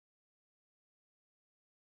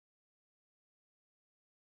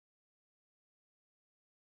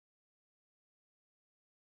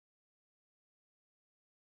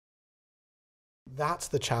that's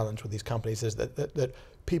the challenge with these companies, is that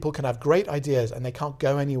people can have great ideas and they can't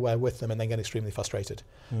go anywhere with them and they get extremely frustrated.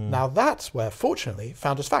 Now that's where, fortunately,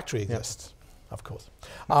 Founders Factory exists, of course.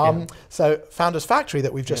 So Founders Factory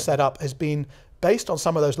that we've just set up has been based on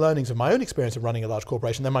some of those learnings of my own experience of running a large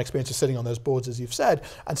corporation, then my experience of sitting on those boards, as you've said,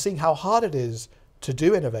 and seeing how hard it is to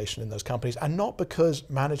do innovation in those companies, and not because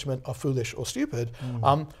management are foolish or stupid,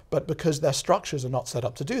 but because their structures are not set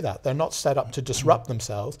up to do that. They're not set up to disrupt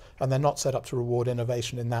themselves, and they're not set up to reward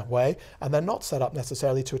innovation in that way, and they're not set up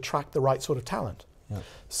necessarily to attract the right sort of talent.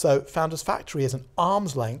 So Founders Factory is an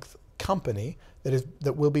arm's length company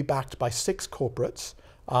that will be backed by 6 corporates,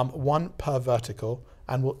 1 per vertical,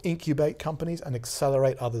 and will incubate companies and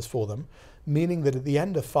accelerate others for them, meaning that at the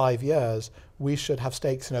end of 5 years, we should have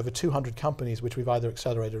stakes in over 200 companies which we've either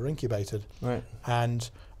accelerated or incubated. And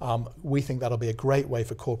we think that'll be a great way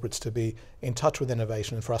for corporates to be in touch with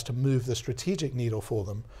innovation and for us to move the strategic needle for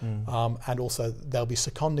them. And also they'll be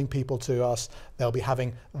seconding people to us. They'll be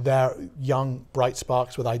having their young, bright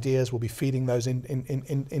sparks with ideas. We'll be feeding those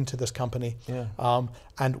into this company.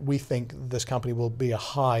 And we think this company will be a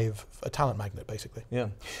hive, a talent magnet, basically.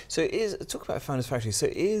 So talk about Founders Factory. So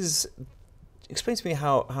explain to me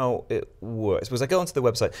how it works. Because I go onto the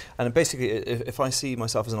website, and basically, if I see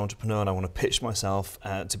myself as an entrepreneur and I want to pitch myself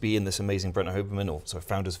to be in this amazing Brent Hoberman or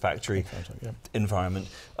Founders Factory environment,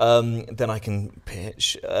 then I can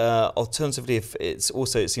pitch. Alternatively, if it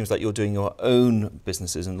seems like you're doing your own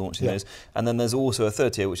businesses and launching those, and then there's also a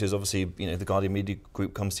third tier, which is obviously the Guardian Media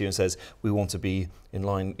Group comes to you and says we want to be in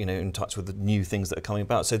line, in touch with the new things that are coming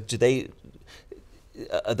about. So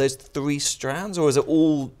are those 3 strands, or is it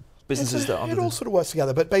all businesses that are? It all sort of works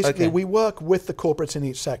together, but basically we work with the corporates in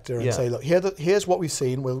each sector and say, look, here's what we've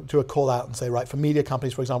seen. We'll do a call out and say, right, for media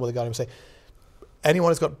companies, for example, the Guardian will say, anyone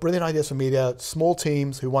who's got brilliant ideas for media, small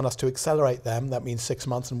teams who want us to accelerate them, that means 6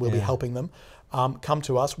 months and we'll be helping them, come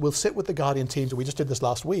to us. We'll sit with the Guardian teams, and we just did this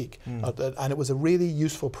last week, and it was a really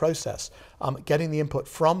useful process, getting the input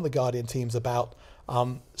from the Guardian teams about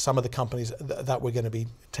some of the companies that we're going to be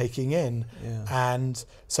taking in. And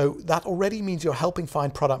so that already means you're helping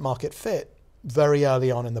find product market fit very early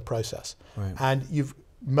on in the process. And you've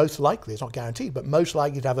most likely, it's not guaranteed, but most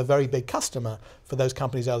likely to have a very big customer for those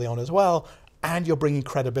companies early on as well. And you're bringing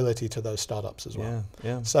credibility to those startups as well.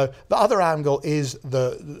 So the other angle is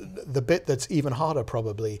the bit that's even harder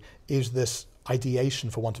probably is this ideation,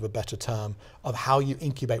 for want of a better term, of how you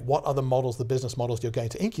incubate. What are the business models you're going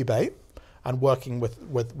to incubate, and working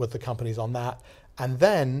with the companies on that. And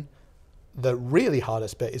then the really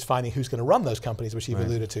hardest bit is finding who's going to run those companies, which you've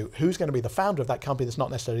alluded to. Who's going to be the founder of that company that's not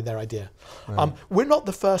necessarily their idea. We're not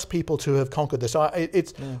the first people to have conquered this.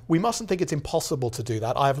 We mustn't think it's impossible to do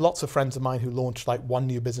that. I have lots of friends of mine who launch like 1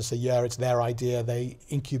 new business a year. It's their idea. They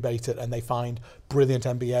incubate it and they find brilliant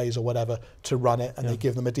MBAs or whatever to run it, and they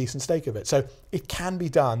give them a decent stake of it. So it can be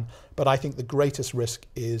done, but I think the greatest risk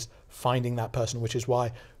is finding that person, which is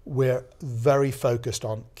why we're very focused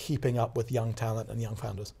on keeping up with young talent and young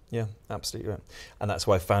founders. Yeah, absolutely right. And that's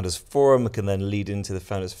why Founders Forum can then lead into the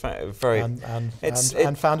Founders Factory. And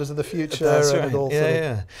Founders of the Future. That's right. And all sort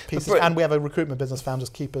of pieces. And we have a recruitment business, Founders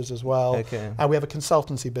Keepers, as well. And we have a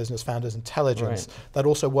consultancy business, Founders Intelligence, that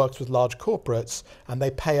also works with large corporates, and they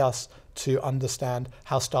pay us to understand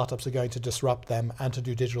how startups are going to disrupt them and to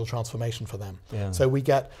do digital transformation for them. So we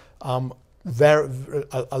get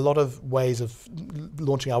a lot of ways of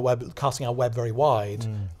launching our web, casting our web very wide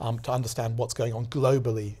to understand what's going on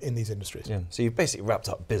globally in these industries. So you've basically wrapped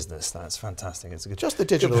up business. That's fantastic. It's a good. Just the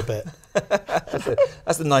digital bit.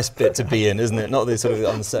 That's the nice bit to be in, isn't it? Not the sort of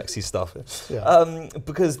unsexy stuff.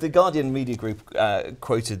 Because the Guardian Media Group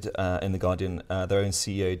quoted in the Guardian their own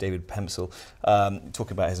CEO David Pemsel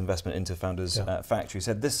talking about his investment into Founders Factory.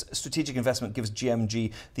 Said this strategic investment gives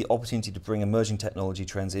GMG the opportunity to bring emerging technology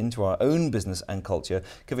trends into our own business and culture,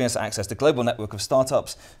 giving us access to a global network of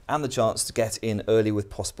startups and the chance to get in early with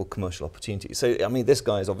possible commercial opportunities. So, I mean, this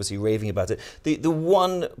guy is obviously raving about it. The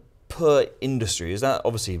one per industry, is that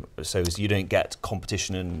obviously so you don't get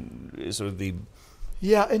competition and sort of the...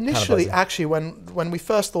 Yeah, initially, actually, when we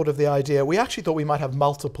first thought of the idea, we actually thought we might have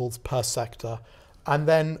multiples per sector. And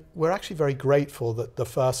then we're actually very grateful that the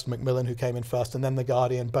first Macmillan, who came in first, and then the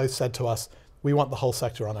Guardian both said to us, we want the whole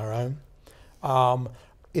sector on our own.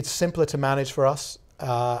 It's simpler to manage for us,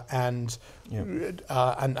 and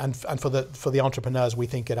for the entrepreneurs, we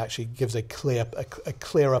think it actually gives a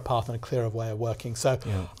clearer path and a clearer way of working. So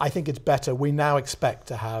I think it's better. We now expect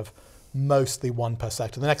to have mostly one per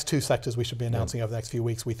sector. The next 2 sectors we should be announcing over the next few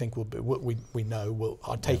weeks, we think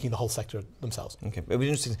are taking the whole sector themselves. Okay, it'll be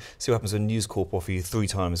interesting to see what happens when News Corp offer you 3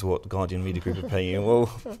 times what Guardian Media Group are paying you.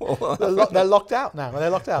 Well, they're locked out now. They're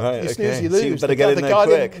locked out. Right, you snooze, you lose. So you better get in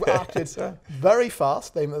there quick. Acted very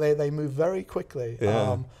fast. They move very quickly.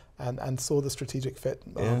 Yeah. And saw the strategic fit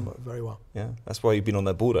very well. Yeah, that's why you've been on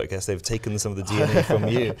their board, I guess. They've taken some of the DNA from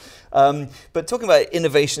you. But talking about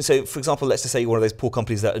innovation, so for example, let's just say you're one of those poor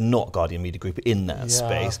companies that are not Guardian Media Group in that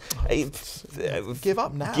space. Give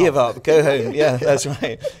up now. Give up, go home. Yeah, that's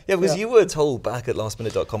right. Yeah, because you were told back at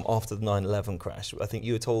lastminute.com after the 9/11 crash, I think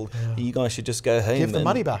you were told you guys should just go home. Give the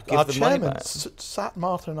money back. Our chairman sat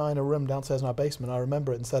Martha and I in a room downstairs in our basement, I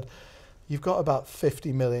remember it, and said, you've got about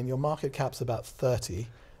 50 million, your market cap's about 30.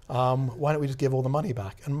 Why don't we just give all the money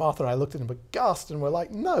back? And Martha and I looked at him aghast and we're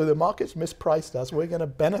like, no, the market's mispriced us. We're going to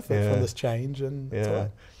benefit from this change. And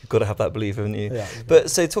you've got to have that belief, haven't you? Yeah,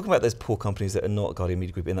 but so talking about those poor companies that are not Guardian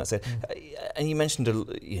Media Group in that sense, and you mentioned,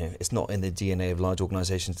 it's not in the DNA of large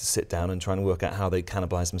organisations to sit down and try and work out how they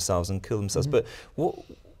cannibalise themselves and kill themselves. But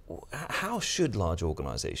how should large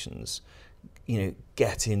organisations,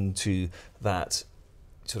 get into that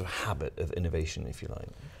sort of habit of innovation, if you like?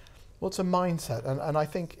 Well, it's a mindset, and I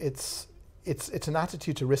think it's an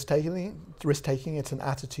attitude to risk taking. It's an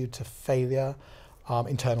attitude to failure,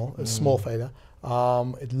 internal, small failure,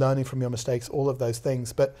 learning from your mistakes, all of those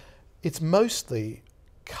things. But it's mostly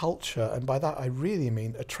culture, and by that I really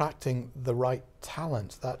mean attracting the right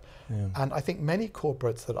talent. And I think many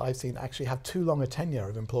corporates that I've seen actually have too long a tenure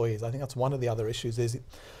of employees. I think that's one of the other issues. Is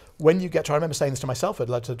when you get to, I remember saying this to myself,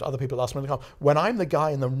 to other people at lastminute.com, when I'm the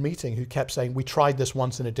guy in the meeting who kept saying, we tried this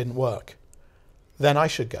once and it didn't work, then I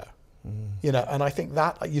should go. And I think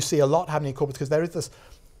that you see a lot happening in corporates because there is this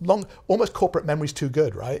almost corporate memory's too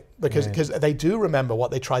good, right? Because they do remember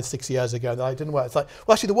what they tried 6 years ago and it didn't work. It's like,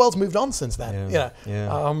 well, actually the world's moved on since then,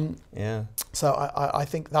 So I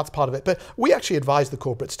think that's part of it. But we actually advise the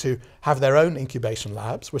corporates to have their own incubation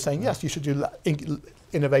labs. We're saying, yes, you should do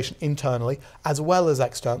innovation internally as well as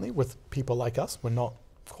externally with people like us. We're not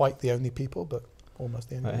quite the only people, but almost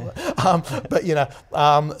the end.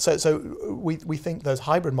 So we think those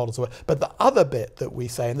hybrid models work. But the other bit that we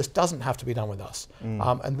say, and this doesn't have to be done with us,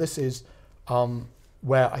 and this is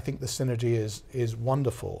where I think the synergy is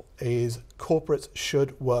wonderful, is corporates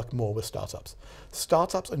should work more with startups.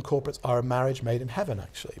 Startups and corporates are a marriage made in heaven,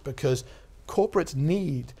 actually, because corporates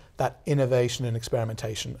need that innovation and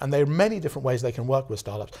experimentation, and there are many different ways they can work with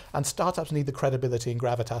startups, and startups need the credibility and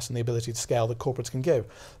gravitas and the ability to scale that corporates can give.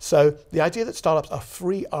 So the idea that startups are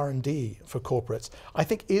free R&D for corporates, I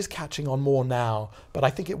think is catching on more now, but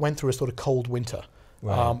I think it went through a sort of cold winter.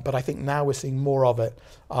 Right. But I think now we're seeing more of it,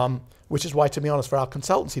 which is why, to be honest, for our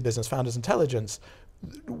consultancy business, Founders Intelligence,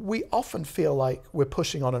 we often feel like we're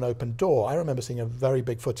pushing on an open door. I remember seeing a very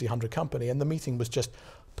big FTSE 100 company, and the meeting was just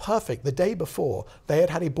perfect. The day before, they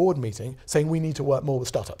had a board meeting saying we need to work more with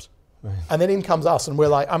startups. Right. And then in comes us, and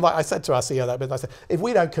I said to our CEO that business, I said, if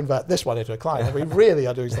we don't convert this one into a client, then we really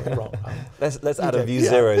are doing something wrong. Let's add a few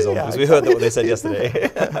zeros on, because we heard that what they said yesterday.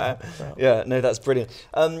 No, that's brilliant.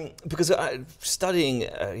 Because studying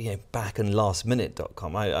back in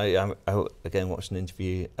lastminute.com, I again watched an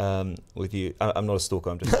interview with you. I'm not a stalker.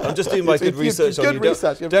 I'm just doing my good research on you.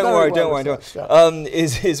 Don't worry.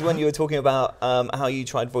 Is when you were talking about how you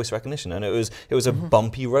tried voice recognition, and it was a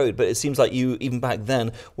bumpy road, but it seems like you even back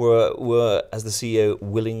then were, as the CEO,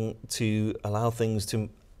 willing to allow things to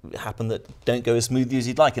happen that don't go as smoothly as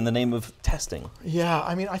you'd like in the name of testing? Yeah,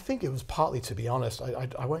 I mean, I think it was partly, to be honest,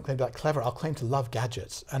 I won't claim that clever, I'll claim to love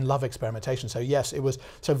gadgets and love experimentation. So yes, it was,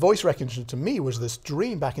 so voice recognition to me was this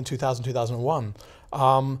dream back in 2000, 2001,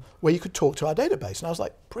 where you could talk to our database. And I was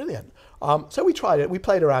like, brilliant. So we tried it, we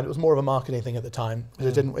played around. It was more of a marketing thing at the time.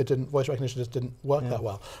 It didn't, voice recognition just didn't work that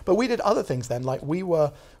well. But we did other things then, like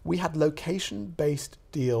we had location-based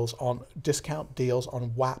deals on, discount deals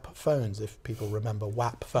on WAP phones, if people remember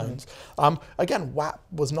WAP phones. Again, WAP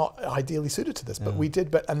was not ideally suited to this, but we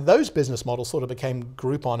did, and those business models sort of became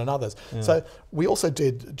Groupon and others. So we also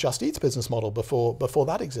did Just Eat's business model before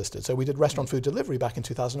that existed. So we did restaurant food delivery back in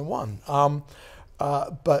 2001.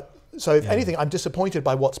 So if anything, I'm disappointed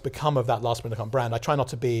by what's become of that lastminute.com brand. I try not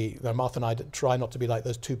to be, Martha and I try not to be like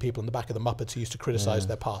those two people in the back of the Muppets who used to criticize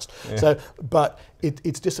their past. So, but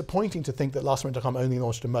it's disappointing to think that lastminute.com only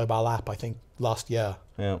launched a mobile app, I think, last year.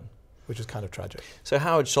 Which is kind of tragic. So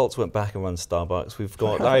Howard Schultz went back and run Starbucks. We've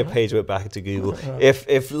got Larry Page went back to Google.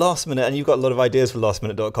 If Last Minute, and you've got a lot of ideas for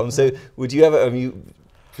lastminute.com, so would you ever,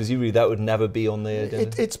 presumably that would never be on the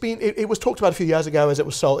agenda? It was talked about a few years ago as it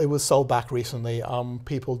was sold back recently.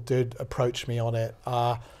 People did approach me on it.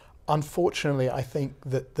 unfortunately, I think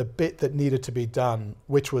that the bit that needed to be done,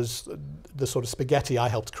 which was the sort of spaghetti I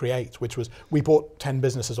helped create, which was we bought 10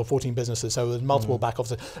 businesses or 14 businesses, so there's multiple back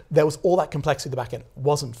offices. There was all that complexity at the back end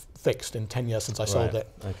wasn't fixed in 10 years since I sold it.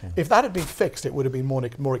 Okay. If that had been fixed, it would have been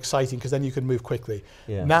more exciting because then you could move quickly.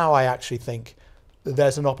 Yeah. Now I actually think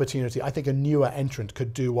there's an opportunity. I think a newer entrant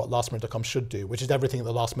could do what lastminute.com should do, which is everything at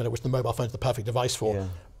the last minute, which the mobile phone is the perfect device for.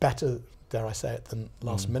 Better, dare I say it, than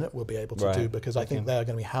last minute will be able to do, because I think they're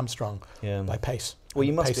going to be hamstrung by pace. Well,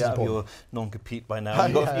 you must be out of your non-compete by now.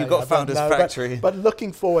 You've got Founders Factory. But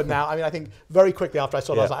looking forward now, I mean, I think very quickly after I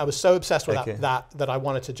sold it, I was so obsessed with that I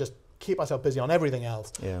wanted to just keep myself busy on everything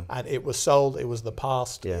else. And it was sold, it was the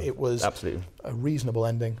past, it was absolutely a reasonable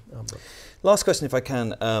ending. Last question, if I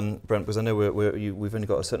can, Brent, because I know we've only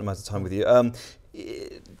got a certain amount of time with you.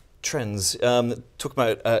 Trends, talk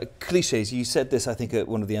about cliches. You said this, I think, at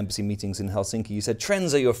one of the embassy meetings in Helsinki. You said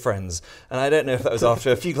trends are your friends, and I don't know if that was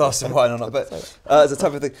after a few glasses of wine or not, but as a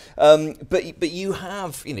type of thing. But you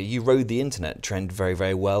have, you rode the internet trend very,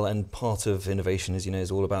 very well, and part of innovation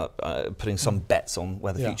is all about putting some bets on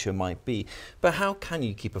where the future might be. But how can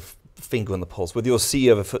you keep a finger on the pulse with your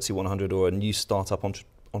CEO of a FTSE 100 or a new startup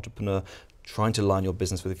entrepreneur trying to line your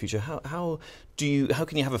business with the future? How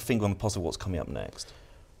can you have a finger on the pulse of what's coming up next?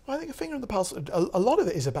 I think a finger on the pulse, a lot of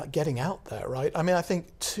it is about getting out there, right? I mean, I think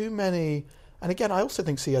too many, and again, I also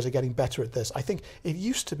think CEOs are getting better at this. I think it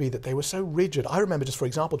used to be that they were so rigid. I remember just, for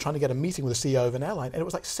example, trying to get a meeting with a CEO of an airline, and it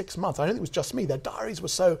was like 6 months. I don't think it was just me. Their diaries were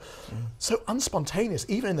so unspontaneous,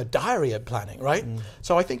 even in the diary planning, right?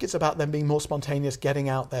 So I think it's about them being more spontaneous, getting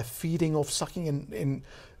out there, feeding off, sucking in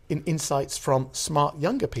insights from smart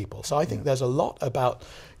younger people. So I think there's a lot about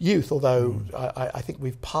youth, although I think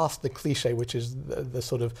we've passed the cliche, which is the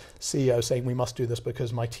sort of CEO saying we must do this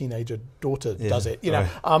because my teenager daughter does it.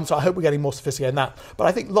 So I hope we're getting more sophisticated in that. But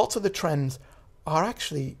I think lots of the trends are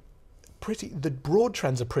actually the broad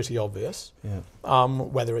trends are pretty obvious,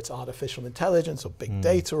 whether it's artificial intelligence or big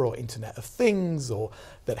data or Internet of Things, or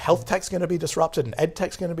that health tech's going to be disrupted and ed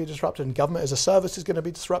tech's going to be disrupted and government as a service is going to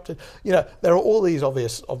be disrupted. There are all these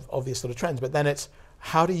obvious sort of trends, but then it's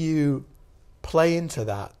how do you play into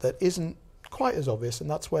that isn't quite as obvious, and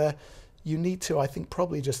that's where you need to, I think,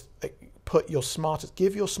 probably just give your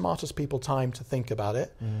smartest people time to think about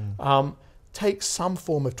it. Take some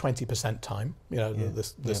form of 20% time,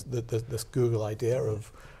 this Google idea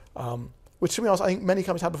of, which to be honest, I think many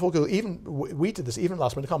companies had before Google. Even we did this, even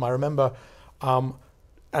lastminute.com. I remember, and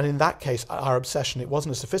in that case, our obsession, it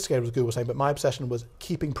wasn't as sophisticated as Google was saying, but my obsession was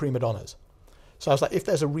keeping prima donnas. So I was like, if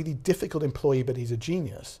there's a really difficult employee, but he's a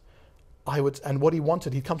genius, and what he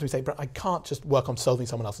wanted, he'd come to me saying, I can't just work on solving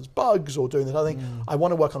someone else's bugs or doing this other thing. I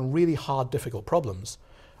want to work on really hard, difficult problems.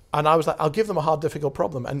 And I was like, I'll give them a hard, difficult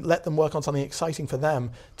problem and let them work on something exciting for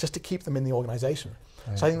them just to keep them in the organization.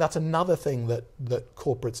 Right. So I think that's another thing that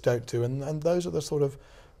corporates don't do. And those are the sort of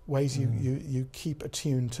ways you keep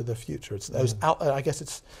attuned to the future. It's those I guess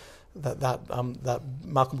it's that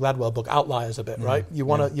Malcolm Gladwell book, Outliers, a bit, right? You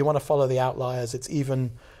want to follow the outliers. It's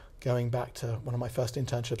even going back to one of my first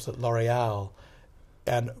internships at L'Oreal,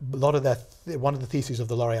 and a lot of one of the theses of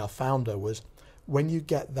the L'Oreal founder was when you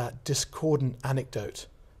get that discordant anecdote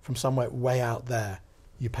from somewhere way out there,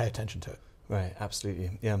 you pay attention to it. Right,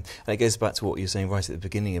 absolutely, yeah. And it goes back to what you were saying right at the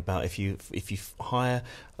beginning about if you hire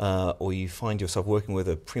or you find yourself working with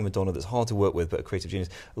a prima donna that's hard to work with but a creative genius,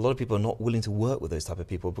 a lot of people are not willing to work with those type of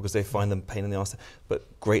people because they find them pain in the arse. But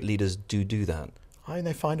great leaders do that. And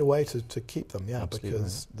they find a way to keep them, absolutely,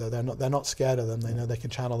 because they're not scared of them. They know they can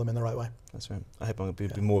channel them in the right way. That's right. I hope I'm going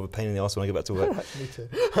to be more of a pain in the arse when I get back to work. Me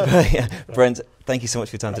too. Brent, thank you so much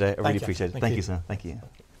for your time today. I really appreciate it. Thank you, sir. Thank you.